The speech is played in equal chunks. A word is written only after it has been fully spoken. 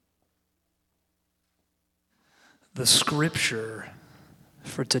The scripture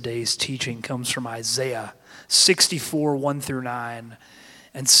for today's teaching comes from Isaiah 64, 1 through 9,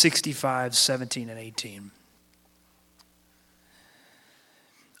 and 65, 17 and 18.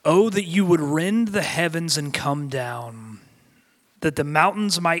 Oh, that you would rend the heavens and come down, that the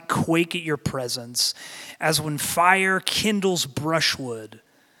mountains might quake at your presence, as when fire kindles brushwood,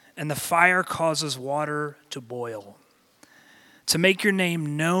 and the fire causes water to boil, to make your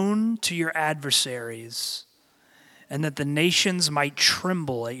name known to your adversaries, and that the nations might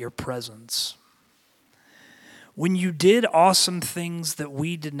tremble at your presence. When you did awesome things that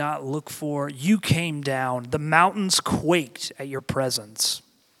we did not look for, you came down. The mountains quaked at your presence.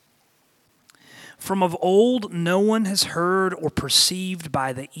 From of old, no one has heard or perceived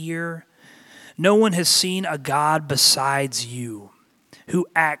by the ear. No one has seen a God besides you, who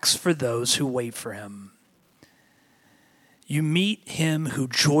acts for those who wait for him. You meet him who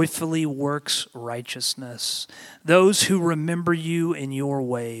joyfully works righteousness, those who remember you in your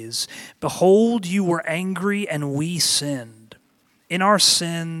ways. Behold, you were angry and we sinned. In our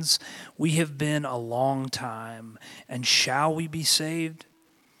sins we have been a long time, and shall we be saved?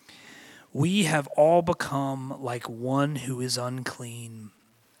 We have all become like one who is unclean,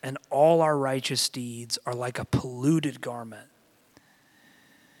 and all our righteous deeds are like a polluted garment.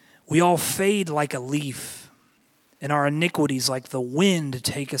 We all fade like a leaf, and our iniquities like the wind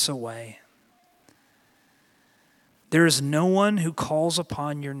take us away. There is no one who calls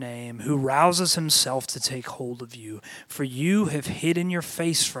upon your name, who rouses himself to take hold of you, for you have hidden your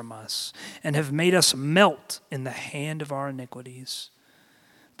face from us and have made us melt in the hand of our iniquities.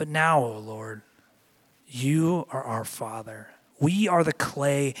 But now, O Lord, you are our Father. We are the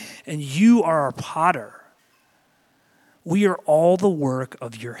clay, and you are our potter. We are all the work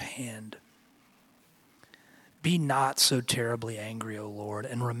of your hand. Be not so terribly angry, O Lord,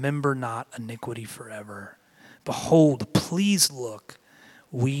 and remember not iniquity forever. Behold, please look,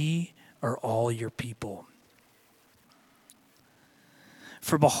 we are all your people.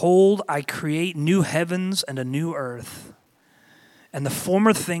 For behold, I create new heavens and a new earth, and the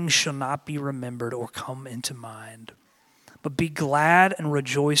former things shall not be remembered or come into mind. But be glad and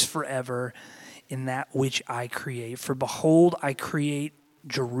rejoice forever in that which I create. For behold, I create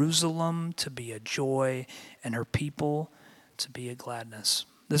Jerusalem to be a joy, and her people to be a gladness.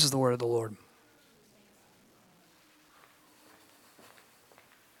 This is the word of the Lord.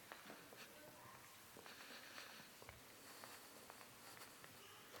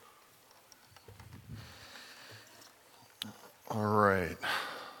 All right.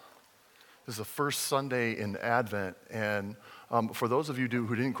 This is the first Sunday in Advent, and for those of you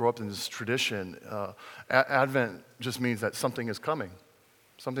who didn't grow up in this tradition, Advent just means that something is coming.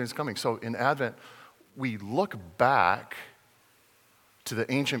 Something is coming. So in Advent, we look back to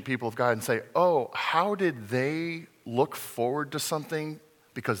the ancient people of God and say, oh, how did they look forward to something?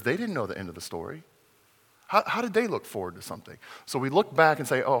 Because they didn't know the end of the story. How did they look forward to something? So we look back and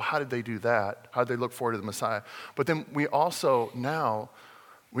say, oh, how did they do that? How did they look forward to the Messiah? But then we also now,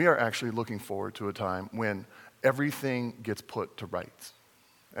 we are actually looking forward to a time when everything gets put to rights.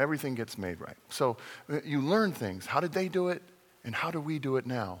 Everything gets made right. So you learn things. How did they do it? And how do we do it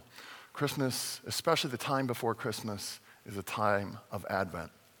now? Christmas, especially the time before Christmas, is a time of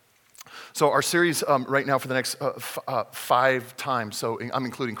Advent. So our series right now for the next 5 times, so I'm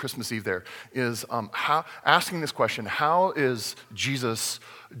including Christmas Eve there, is asking this question: how is Jesus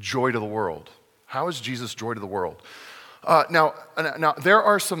joy to the world? How is Jesus joy to the world? Now, there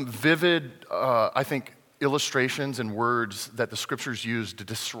are some vivid, I think, illustrations and words that the scriptures use to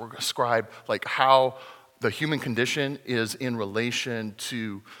describe like how the human condition is in relation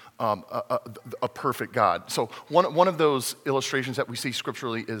to a perfect God. So one of those illustrations that we see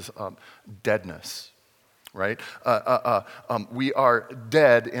scripturally is deadness, right? We are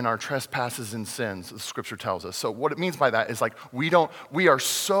dead in our trespasses and sins, the scripture tells us. So what it means by that is like we are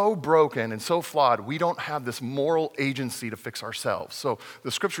so broken and so flawed, we don't have this moral agency to fix ourselves. So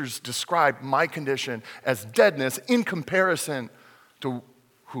the scriptures describe my condition as deadness in comparison to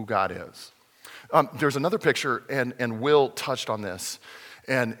who God is. There's another picture, and Will touched on this,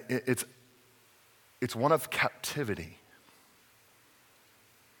 and it's one of captivity.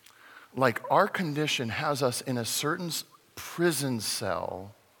 Like our condition has us in a certain prison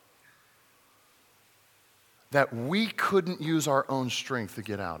cell that we couldn't use our own strength to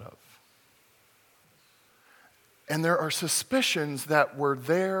get out of. And there are suspicions that we're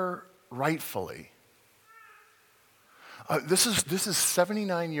there rightfully. This is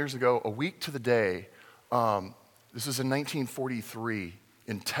 79 years ago, a week to the day. This is in 1943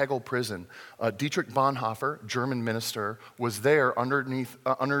 in Tegel prison. Dietrich Bonhoeffer, German minister, was there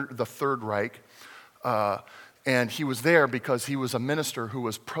under the Third Reich, And he was there because he was a minister who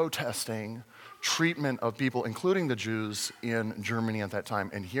was protesting treatment of people, including the Jews in Germany at that time.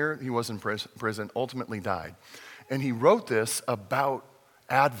 And here he was in prison, ultimately died. And he wrote this about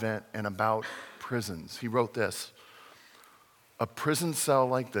Advent and about prisons. He wrote this: a prison cell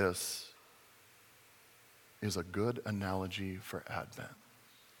like this is a good analogy for Advent.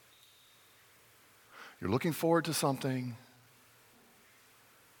 You're looking forward to something,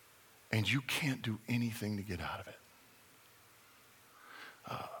 and you can't do anything to get out of it.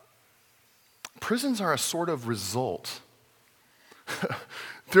 Prisons are a sort of result.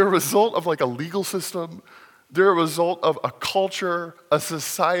 They're a result of like a legal system. They're a result of a culture, a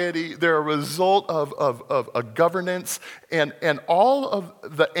society. They're a result of a governance. And all of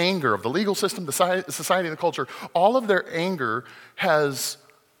the anger of the legal system, the society, and the culture, all of their anger has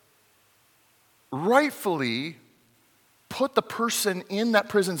rightfully put the person in that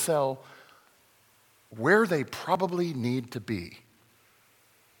prison cell where they probably need to be.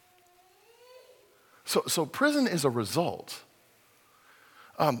 So prison is a result.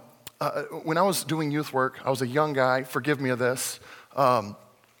 When I was doing youth work, I was a young guy, forgive me of this,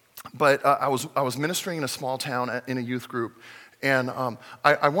 but I was ministering in a small town in a youth group, and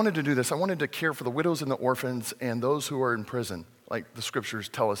I wanted to do this. I wanted to care for the widows and the orphans and those who are in prison, like the scriptures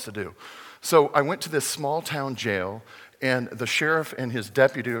tell us to do. So I went to this small town jail, and the sheriff and his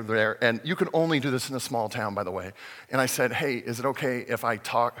deputy were there, and you can only do this in a small town, by the way. And I said, hey, is it okay if I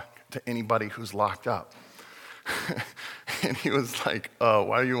talk to anybody who's locked up? And he was like,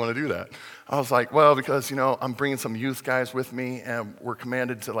 why do you want to do that? I was like, well, because, I'm bringing some youth guys with me, and we're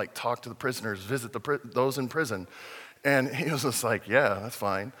commanded to, talk to the prisoners, visit those in prison. And he was just like, yeah, that's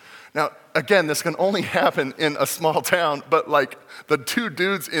fine. Now, again, this can only happen in a small town, but, the two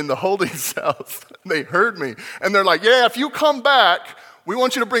dudes in the holding cells, they heard me. And they're like, yeah, if you come back, we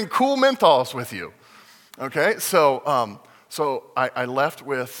want you to bring cool menthols with you. Okay? So I left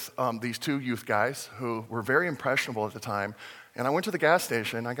with these two youth guys who were very impressionable at the time, and I went to the gas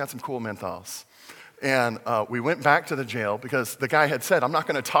station. I got some cool menthols. And we went back to the jail because the guy had said, I'm not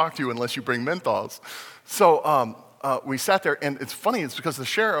going to talk to you unless you bring menthols. So we sat there, and it's funny, it's because the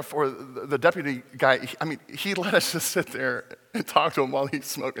sheriff or the deputy guy, he let us just sit there and talk to him while he's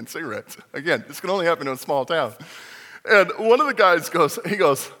smoking cigarettes. Again, this can only happen in a small town. And one of the guys goes,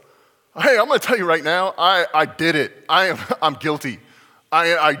 hey, I'm going to tell you right now, I did it. I'm guilty.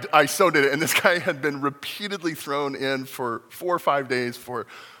 I so did it. And this guy had been repeatedly thrown in for 4 or 5 days for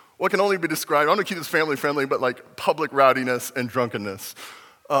what can only be described, I'm going to keep this family friendly, but public rowdiness and drunkenness.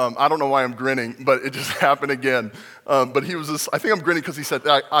 I don't know why I'm grinning, but it just happened again. But he was just, I think I'm grinning because he said,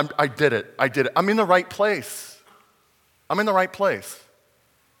 I did it. I'm in the right place. I'm in the right place.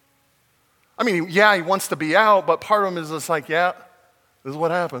 Yeah, he wants to be out, but part of him is just yeah, this is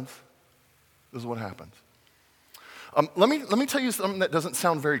what happens. This is what happens. Let me tell you something that doesn't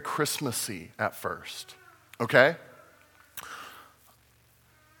sound very Christmassy at first, okay?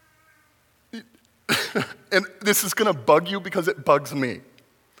 And this is going to bug you because it bugs me.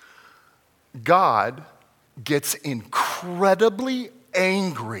 God gets incredibly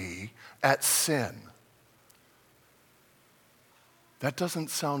angry at sin. That doesn't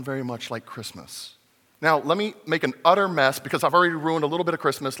sound very much like Christmas. Now, let me make an utter mess, because I've already ruined a little bit of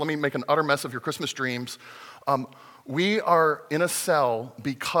Christmas. Let me make an utter mess of your Christmas dreams. We are in a cell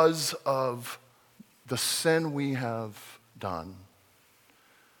because of the sin we have done.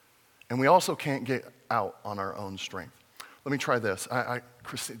 And we also can't get out on our own strength. Let me try this.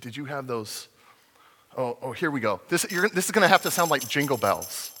 Christine, did you have those? Oh, here we go. This is going to have to sound like Jingle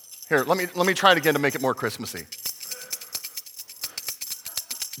Bells. Here, let me try it again to make it more Christmassy.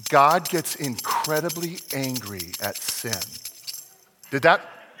 God gets incredibly angry at sin. Did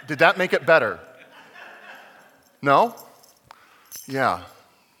that make it better? No? Yeah,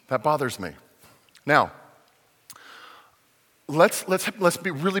 that bothers me. Now, let's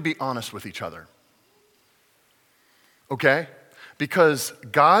really be honest with each other. Okay? Because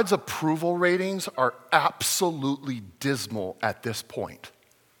God's approval ratings are absolutely dismal at this point.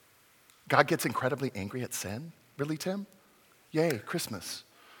 God gets incredibly angry at sin? Really, Tim? Yay, Christmas.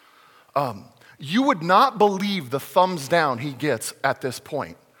 You would not believe the thumbs down he gets at this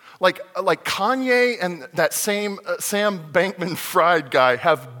point. Like Kanye and that same Sam Bankman-Fried guy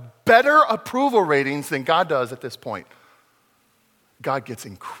have better approval ratings than God does at this point. God gets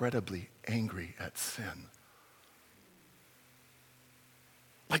incredibly angry at sin.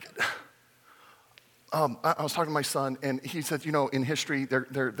 I was talking to my son, and he said, in history,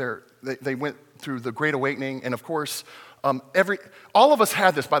 they went through the Great Awakening, and of course, All of us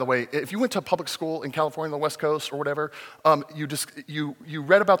had this, by the way. If you went to public school in California, on the West Coast or whatever, you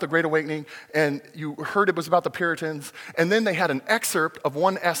read about the Great Awakening and you heard it was about the Puritans, and then they had an excerpt of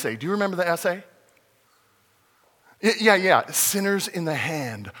one essay. Do you remember the essay? Yeah. Sinners in the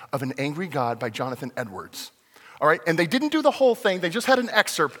Hand of an Angry God by Jonathan Edwards. All right, and they didn't do the whole thing. They just had an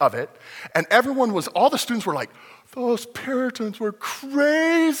excerpt of it, and all the students were like, those Puritans were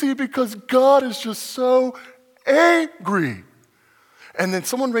crazy because God is just so angry. And then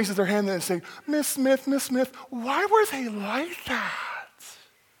someone raises their hand and they say, Miss Smith, why were they like that?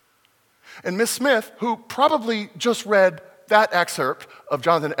 And Miss Smith, who probably just read that excerpt of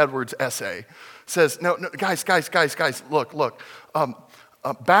Jonathan Edwards' essay, says, no, guys, look.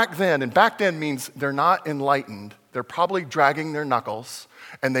 Back then, and back then means they're not enlightened, they're probably dragging their knuckles,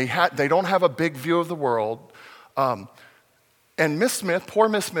 and they don't have a big view of the world. And Miss Smith, poor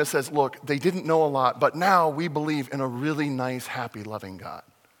Miss Smith says, look, they didn't know a lot, but now we believe in a really nice, happy, loving God.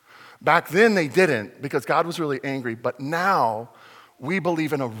 Back then they didn't because God was really angry, but now we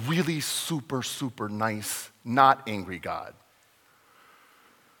believe in a really super, super nice, not angry God.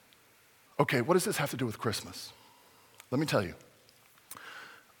 Okay, what does this have to do with Christmas? Let me tell you.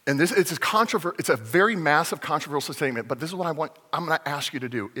 And it's a very massive controversial statement, but this is what I'm going to ask you to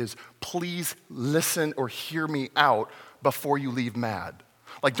do is please listen or hear me out before you leave mad.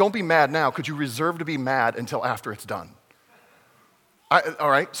 Like, don't be mad now. Could you reserve to be mad until after it's done? All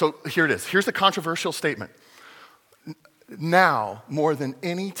right, so here it is. Here's the controversial statement. Now, more than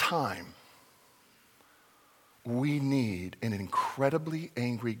any time, we need an incredibly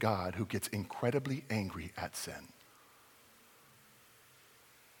angry God who gets incredibly angry at sin.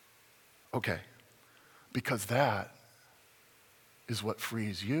 Okay, because that is what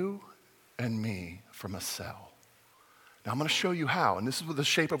frees you and me from a cell. Now I'm going to show you how, and this is the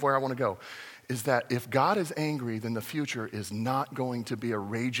shape of where I want to go, is that if God is angry, then the future is not going to be a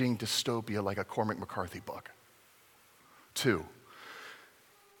raging dystopia like a Cormac McCarthy book. 2,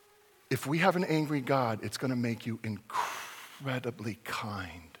 if we have an angry God, it's going to make you incredibly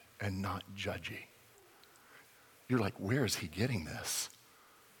kind and not judgy. You're like, where is he getting this?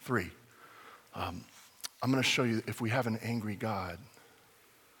 3, I'm going to show you if we have an angry God,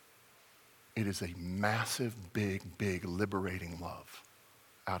 it is a massive, big liberating love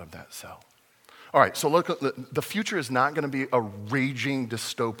out of that cell. All right, so look, the future is not going to be a raging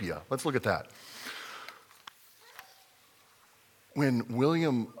dystopia. Let's look at that. When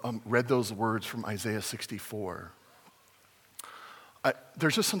William read those words from Isaiah 64,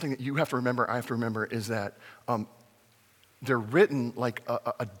 there's just something that you have to remember, I have to remember, is that they're written like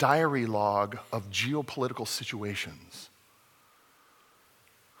a diary log of geopolitical situations.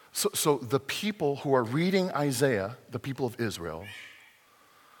 So the people who are reading Isaiah, the people of Israel,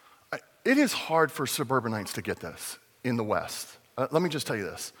 it is hard for suburbanites to get this in the West. Let me just tell you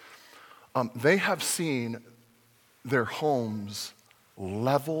this. They have seen their homes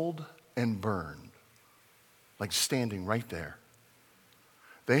leveled and burned, like standing right there.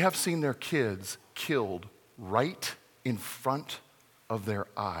 They have seen their kids killed right in front of their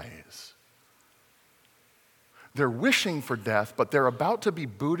eyes. They're wishing for death, but they're about to be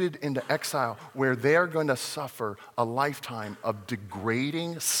booted into exile where they're going to suffer a lifetime of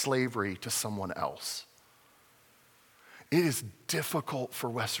degrading slavery to someone else. It is difficult for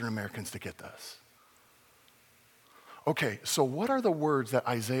Western Americans to get this. Okay, so what are the words that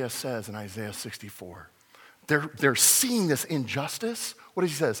Isaiah says in Isaiah 64? They're seeing this injustice. What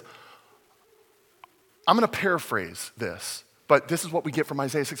does he says? I'm going to paraphrase this, but this is what we get from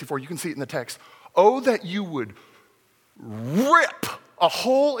Isaiah 64. You can see it in the text. Oh, that you would rip a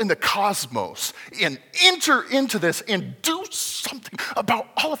hole in the cosmos and enter into this and do something about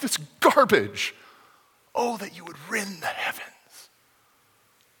all of this garbage. Oh, that you would rend the heavens.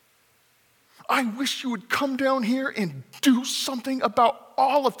 I wish you would come down here and do something about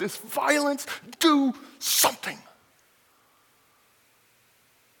all of this violence. Do something.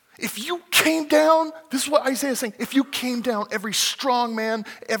 If you came down, this is what Isaiah is saying, if you came down, every strong man,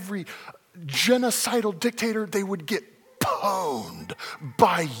 every genocidal dictator, they would get pwned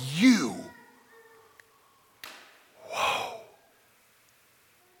by you. Whoa.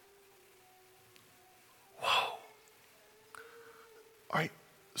 Whoa. All right,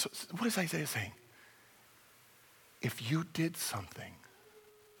 so what is Isaiah saying? If you did something,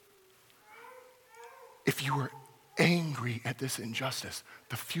 if you were angry at this injustice,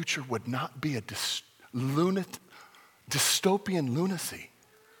 the future would not be a dystopian lunacy.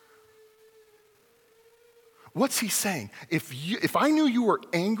 What's he saying? If I knew you were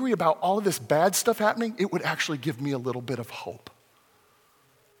angry about all of this bad stuff happening, it would actually give me a little bit of hope.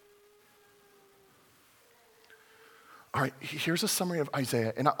 All right, here's a summary of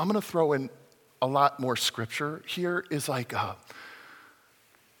Isaiah, and I'm going to throw in a lot more scripture. Here is like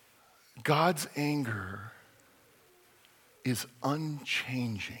God's anger is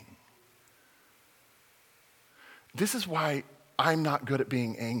unchanging. This is why I'm not good at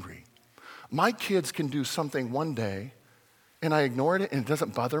being angry. My kids can do something one day, and I ignored it, and it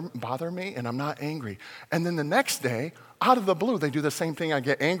doesn't bother me, and I'm not angry. And then the next day, out of the blue, they do the same thing, I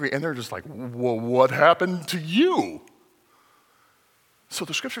get angry, and they're just like, well, what happened to you? So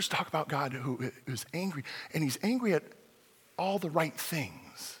the scriptures talk about God who is angry, and he's angry at all the right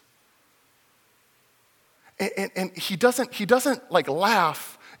things. And he doesn't like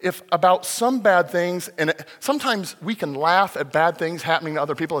laugh if about some bad things, and sometimes we can laugh at bad things happening to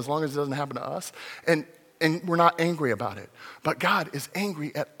other people as long as it doesn't happen to us, and we're not angry about it. But God is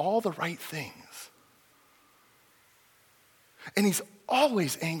angry at all the right things. And he's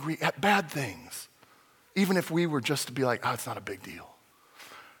always angry at bad things, even if we were just to be like, oh, it's not a big deal.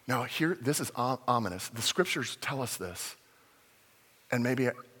 Now here, this is ominous. The scriptures tell us this, and maybe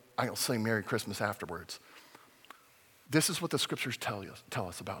I'll say Merry Christmas afterwards. This is what the scriptures tell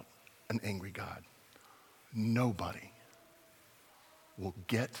us about an angry God. Nobody will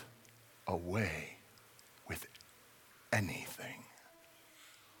get away with anything.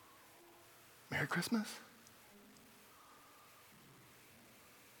 Merry Christmas?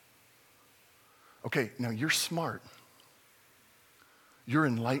 Okay, now you're smart. You're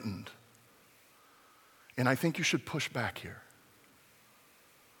enlightened. And I think you should push back here.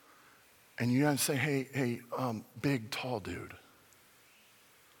 And you gotta say, hey, big, tall dude.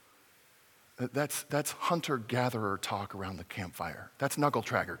 That's hunter-gatherer talk around the campfire. That's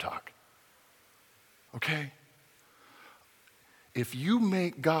knuckle-dragger talk. Okay? If you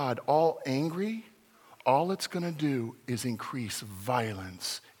make God all angry, all it's gonna do is increase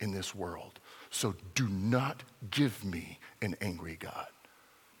violence in this world. So do not give me an angry God.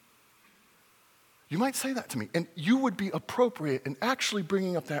 You might say that to me, and you would be appropriate in actually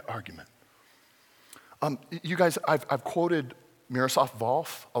bringing up that argument. You guys, I've quoted Miroslav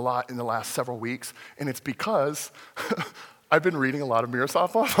Volf a lot in the last several weeks, and it's because I've been reading a lot of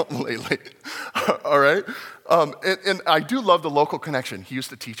Miroslav Volf lately, all right? And I do love the local connection. He used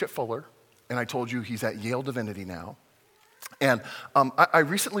to teach at Fuller, and I told you he's at Yale Divinity now. And I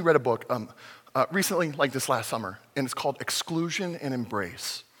recently read a book, recently, like this last summer, and it's called Exclusion and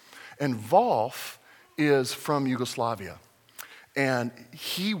Embrace. And Volf is from Yugoslavia. And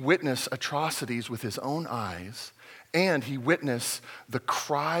he witnessed atrocities with his own eyes, and he witnessed the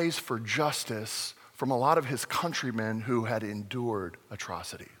cries for justice from a lot of his countrymen who had endured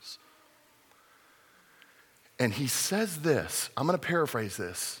atrocities. And he says this, I'm going to paraphrase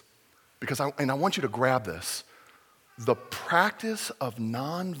this, because I want you to grab this. The practice of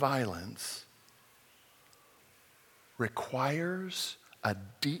nonviolence requires a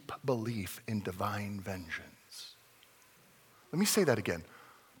deep belief in divine vengeance. Let me say that again.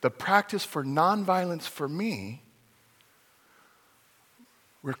 The practice for nonviolence for me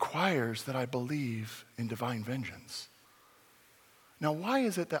requires that I believe in divine vengeance. Now, why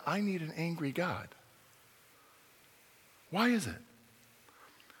is it that I need an angry God? Why is it?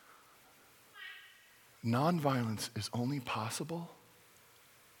 Nonviolence is only possible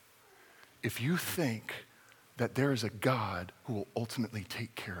if you think that there is a God who will ultimately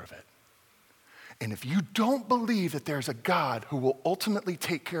take care of it. And if you don't believe that there's a God who will ultimately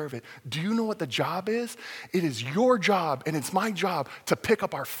take care of it, do you know what the job is? It is your job and it's my job to pick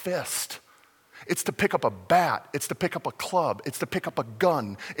up our fist. It's to pick up a bat. It's to pick up a club. It's to pick up a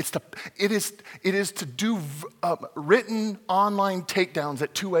gun. It is to do written online takedowns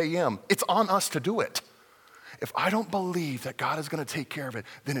at 2 a.m. It's on us to do it. If I don't believe that God is going to take care of it,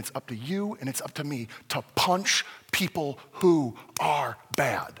 then it's up to you and it's up to me to punch people who are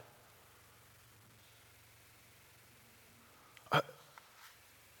bad.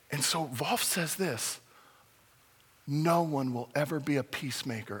 And so Volf says this, no one will ever be a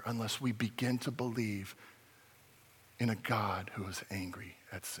peacemaker unless we begin to believe in a God who is angry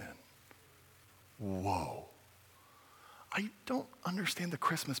at sin. Whoa. I don't understand the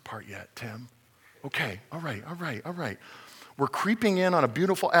Christmas part yet, Tim. Okay, all right. We're creeping in on a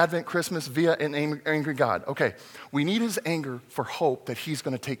beautiful Advent Christmas via an angry God. Okay, we need his anger for hope that he's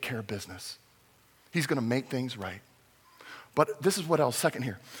going to take care of business. He's going to make things right. But this is what else, second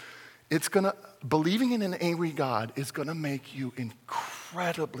here. Believing in an angry God is going to make you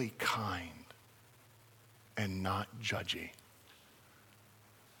incredibly kind and not judgy.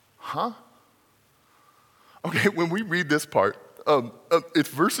 Huh? Okay, when we read this part, it's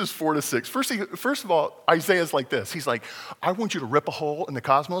verses 4-6. First of all, Isaiah's like this. He's like, I want you to rip a hole in the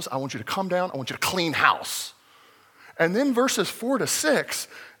cosmos. I want you to come down. I want you to clean house. And then verses 4 to 6,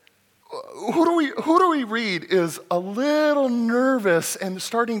 who do we read is a little nervous and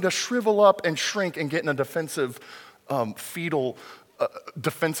starting to shrivel up and shrink and get in a defensive, fetal,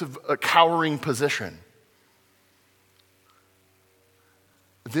 cowering position?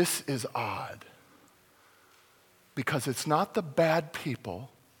 This is odd because it's not the bad people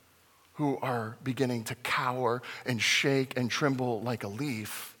who are beginning to cower and shake and tremble like a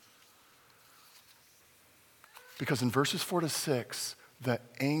leaf. Because in verses 4 to 6, the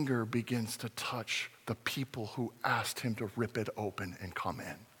anger begins to touch the people who asked him to rip it open and come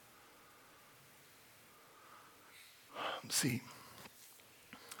in. See,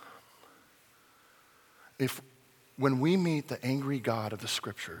 when we meet the angry God of the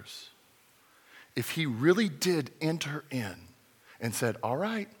scriptures, if he really did enter in and said, all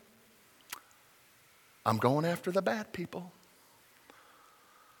right, I'm going after the bad people,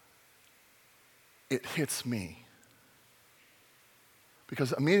 it hits me.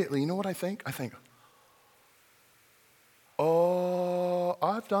 Because immediately, you know what I think? I think, oh,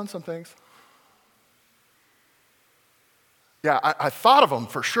 I've done some things. Yeah, I thought of them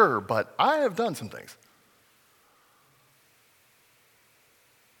for sure, but I have done some things.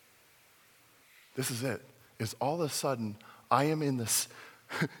 This is it, is all of a sudden, I am in this,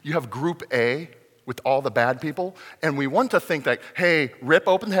 you have group A with all the bad people, and we want to think that, hey, rip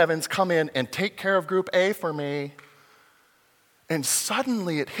open the heavens, come in and take care of group A for me. And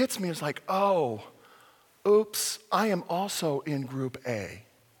suddenly it hits me, it's like, oh, oops, I am also in group A.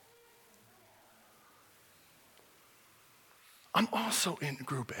 I'm also in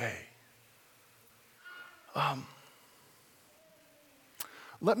group A.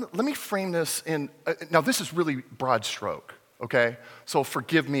 Let me frame this in, now this is really broad stroke, okay? So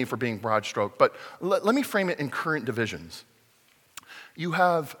forgive me for being broad stroke, but let me frame it in current divisions. You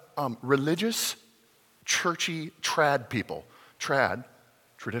have religious, churchy, trad people. Trad,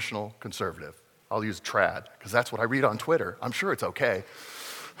 traditional conservative. I'll use trad, because that's what I read on Twitter. I'm sure it's okay.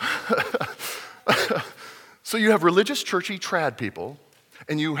 So you have religious, churchy, trad people,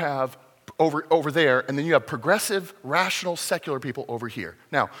 and you have over there, and then you have progressive, rational, secular people over here.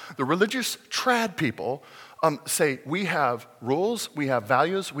 Now, the religious trad people say we have rules, we have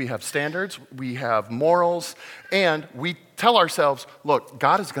values, we have standards, we have morals, and we tell ourselves, look,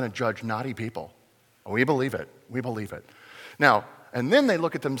 God is going to judge naughty people. We believe it. We believe it. Now, and then they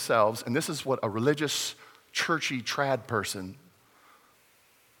look at themselves, and this is what a religious, churchy, trad person,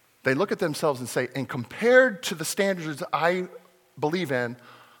 they look at themselves and say, and compared to the standards that I believe in,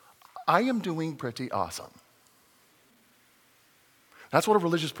 I am doing pretty awesome. That's what a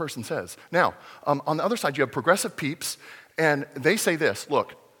religious person says. Now, on the other side, you have progressive peeps, and they say this,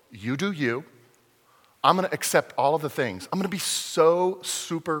 look, you do you. I'm going to accept all of the things. I'm going to be so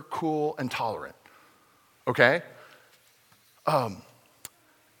super cool and tolerant, okay?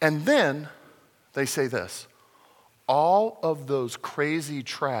 And then they say this, all of those crazy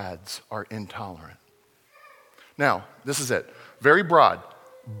trads are intolerant. Now, this is it, very broad.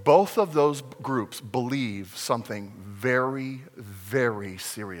 Both of those groups believe something very, very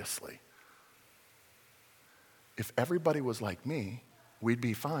seriously. If everybody was like me, we'd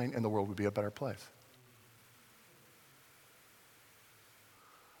be fine and the world would be a better place.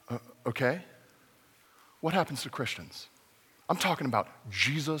 Okay? What happens to Christians? I'm talking about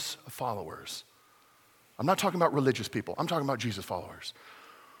Jesus followers. I'm not talking about religious people. I'm talking about Jesus followers.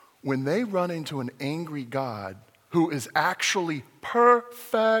 When they run into an angry God who is actually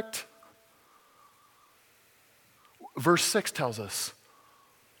perfect, verse 6 tells us,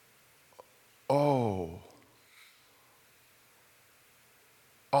 oh,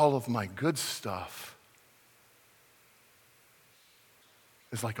 all of my good stuff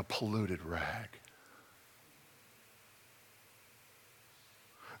is like a polluted rag.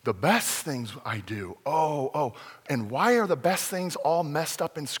 The best things I do, and why are the best things all messed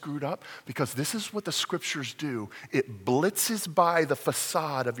up and screwed up? Because this is what the scriptures do. It blitzes by the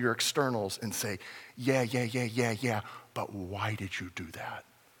facade of your externals and say, yeah, but why did you do that?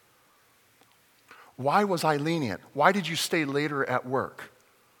 Why was I lenient? Why did you stay later at work?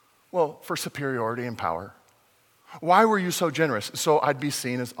 Well, for superiority and power. Why were you so generous? So I'd be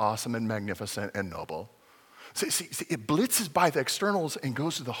seen as awesome and magnificent and noble. See, it blitzes by the externals and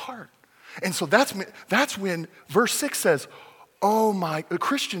goes to the heart. And so that's when verse 6 says, oh my,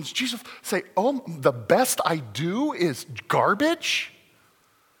 Christians, Jesus say, oh, the best I do is garbage?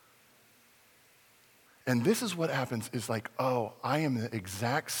 And this is what happens is like, oh, I am the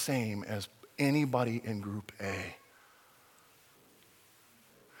exact same as anybody in group A.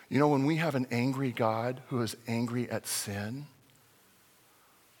 You know, when we have an angry God who is angry at sin,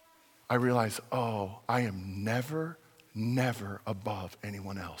 I realize, oh, I am never never above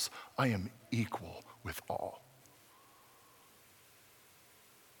anyone else. I am equal with all.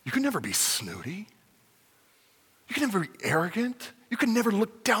 You can never be snooty. You can never be arrogant. You can never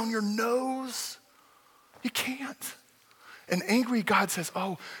look down your nose. You can't. An angry God says,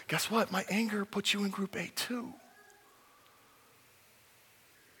 oh, guess what? My anger puts you in group A too.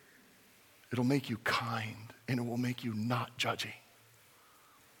 It'll make you kind, and it will make you not judgy.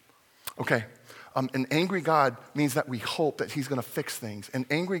 Okay, an angry God means that we hope that he's going to fix things. An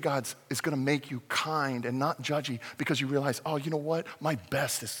angry God is going to make you kind and not judgy because you realize, oh, you know what? My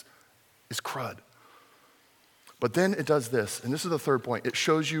best is crud. But then it does this, and this is the third point. It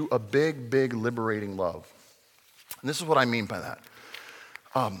shows you a big, big liberating love. And this is what I mean by that.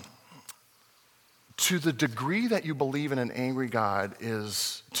 To the degree that you believe in an angry God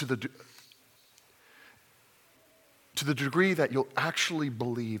is to the degree that you'll actually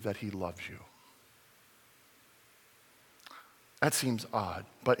believe that he loves you. That seems odd,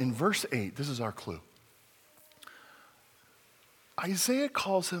 but in verse 8, this is our clue. Isaiah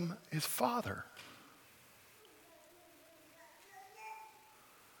calls him his father.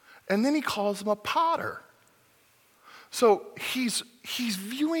 And then he calls him a potter. So he's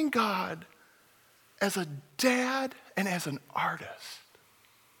viewing God as a dad and as an artist.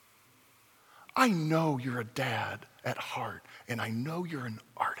 I know you're a dad at heart, and I know you're an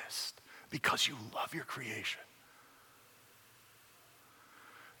artist because you love your creation.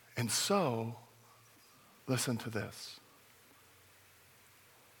 And so, listen to this.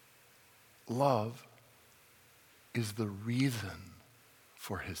 Love is the reason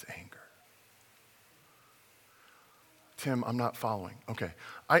for his anger. Tim, I'm not following. Okay.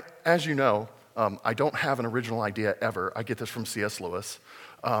 As you know, I don't have an original idea ever. I get this from C.S. Lewis.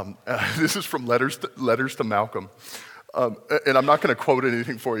 This is from Letters to Malcolm. And I'm not going to quote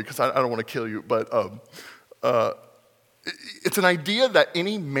anything for you because I don't want to kill you. But it's an idea that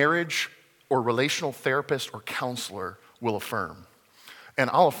any marriage or relational therapist or counselor will affirm.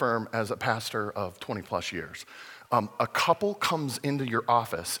 And I'll affirm as a pastor of 20 plus years. A couple comes into your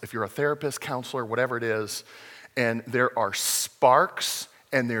office, if you're a therapist, counselor, whatever it is, and there are sparks,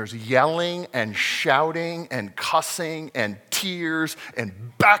 and there's yelling and shouting and cussing and tears and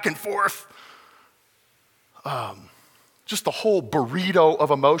back and forth. Just the whole burrito of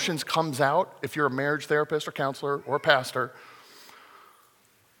emotions comes out if you're a marriage therapist or counselor or pastor.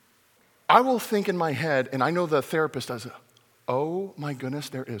 I will think in my head, and I know the therapist does it, oh my goodness,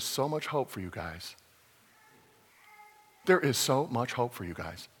 there is so much hope for you guys. There is so much hope for you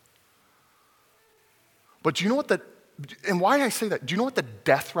guys. But do you know what and why I say that, do you know what the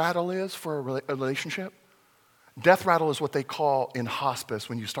death rattle is for a relationship? Death rattle is what they call in hospice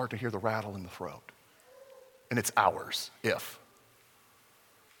when you start to hear the rattle in the throat. And it's hours, if.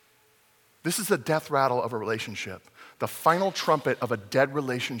 This is the death rattle of a relationship. The final trumpet of a dead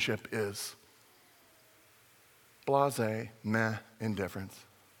relationship is blasé, meh, indifference.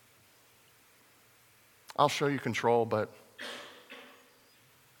 I'll show you control, but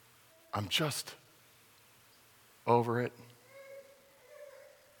I'm just over it.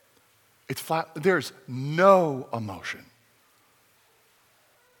 It's flat. There's no emotion.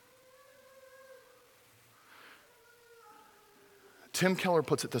 Tim Keller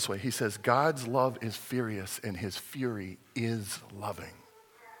puts it this way. He says, God's love is furious and his fury is loving.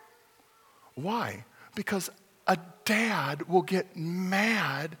 Why? Because a dad will get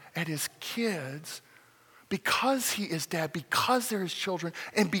mad at his kids because he is dad, because they're his children,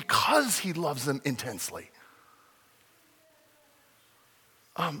 and because he loves them intensely.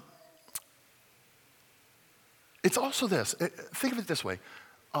 It's also this. Think of it this way.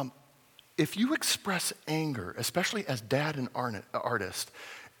 If you express anger, especially as dad and artist,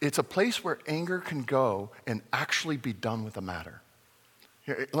 it's a place where anger can go and actually be done with the matter.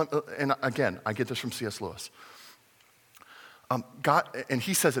 And again, I get this from C.S. Lewis. God, and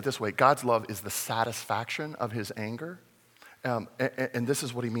he says it this way, God's love is the satisfaction of his anger. And this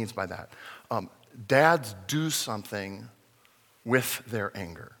is what he means by that. Dads do something with their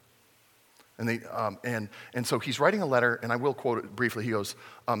anger. And so he's writing a letter, and I will quote it briefly. He goes,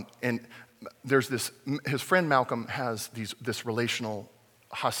 and there's this, his friend Malcolm has this relational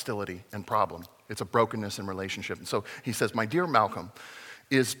hostility and problem. It's a brokenness in relationship. And so he says, my dear Malcolm,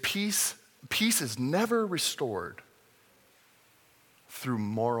 peace is never restored through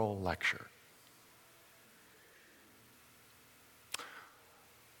moral lecture.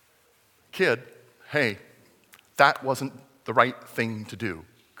 Kid, hey, that wasn't the right thing to do.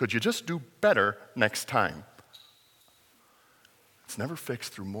 Could you just do better next time? It's never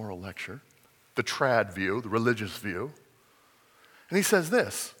fixed through moral lecture, the trad view, the religious view. And he says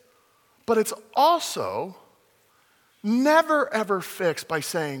this, but it's also Never, ever fixed by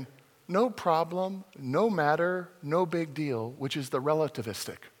saying, no problem, no matter, no big deal, which is the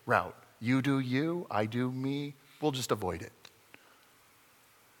relativistic route. You do you, I do me, we'll just avoid it.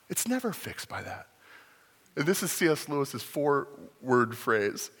 It's never fixed by that. And this is C.S. Lewis's 4-word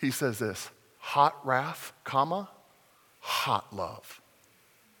phrase. He says this: hot wrath, comma, hot love.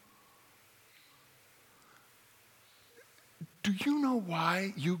 Do you know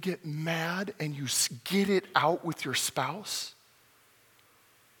why you get mad and you get it out with your spouse?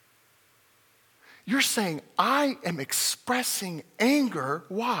 You're saying, I am expressing anger.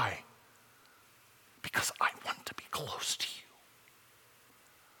 Why? Because I want to be close to you.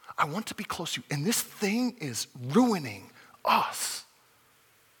 I want to be close to you. And this thing is ruining us.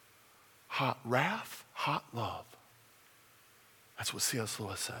 Hot wrath, hot love. That's what C.S.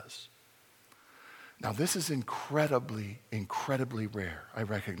 Lewis says. Now, this is incredibly, incredibly rare. I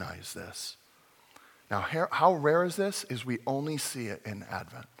recognize this. Now, how rare is this? Is we only see it in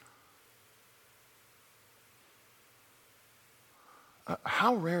Advent.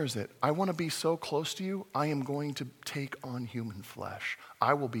 How rare is it? I want to be so close to you, I am going to take on human flesh.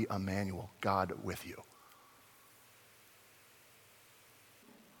 I will be Emmanuel, God with you.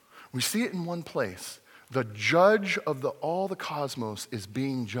 We see it in one place. The judge of all the cosmos is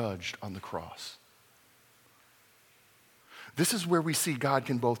being judged on the cross. This is where we see God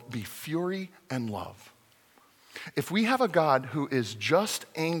can both be fury and love. If we have a God who is just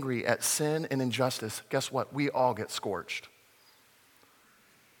angry at sin and injustice, guess what? We all get scorched.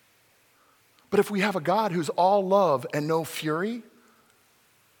 But if we have a God who's all love and no fury,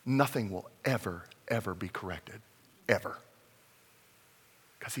 nothing will ever, ever be corrected. Ever.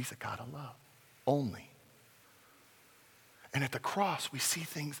 Because he's a God of love. Only. And at the cross, we see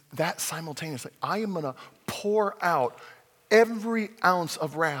things that simultaneously. I am going to pour out every ounce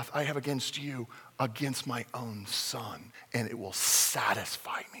of wrath I have against you, against my own son, and it will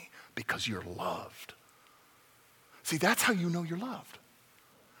satisfy me because you're loved. See, that's how you know you're loved.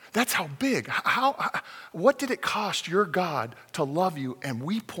 That's how big. What did it cost your God to love you? And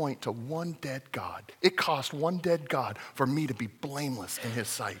we point to one dead God. It cost one dead God for me to be blameless in his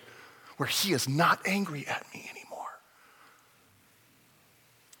sight, where he is not angry at me anymore.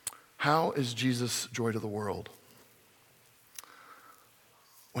 How is Jesus joy to the world?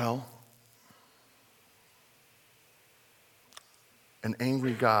 Well, an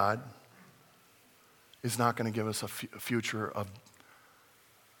angry God is not going to give us a future of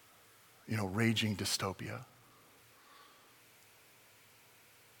raging dystopia.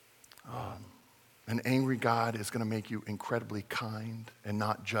 An angry God is going to make you incredibly kind and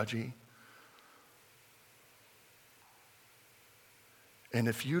not judgy. And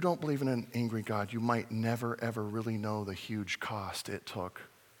if you don't believe in an angry God, you might never, ever really know the huge cost it took,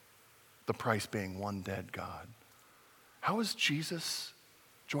 the price being one dead God. How is Jesus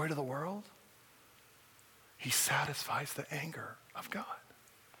joy to the world? He satisfies the anger of God.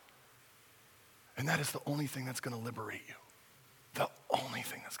 And that is the only thing that's going to liberate you. The only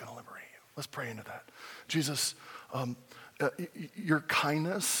thing that's going to liberate you. Let's pray into that. Jesus, your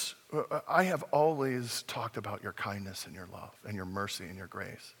kindness, I have always talked about your kindness and your love and your mercy and your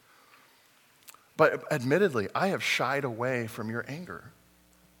grace. But admittedly, I have shied away from your anger.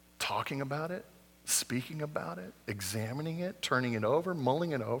 Talking about it, speaking about it, examining it, turning it over,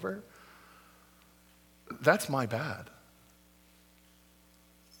 mulling it over. That's my bad.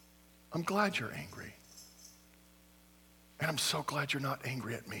 I'm glad you're angry. And I'm so glad you're not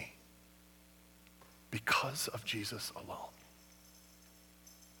angry at me because of Jesus alone.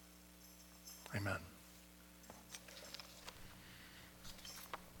 Amen.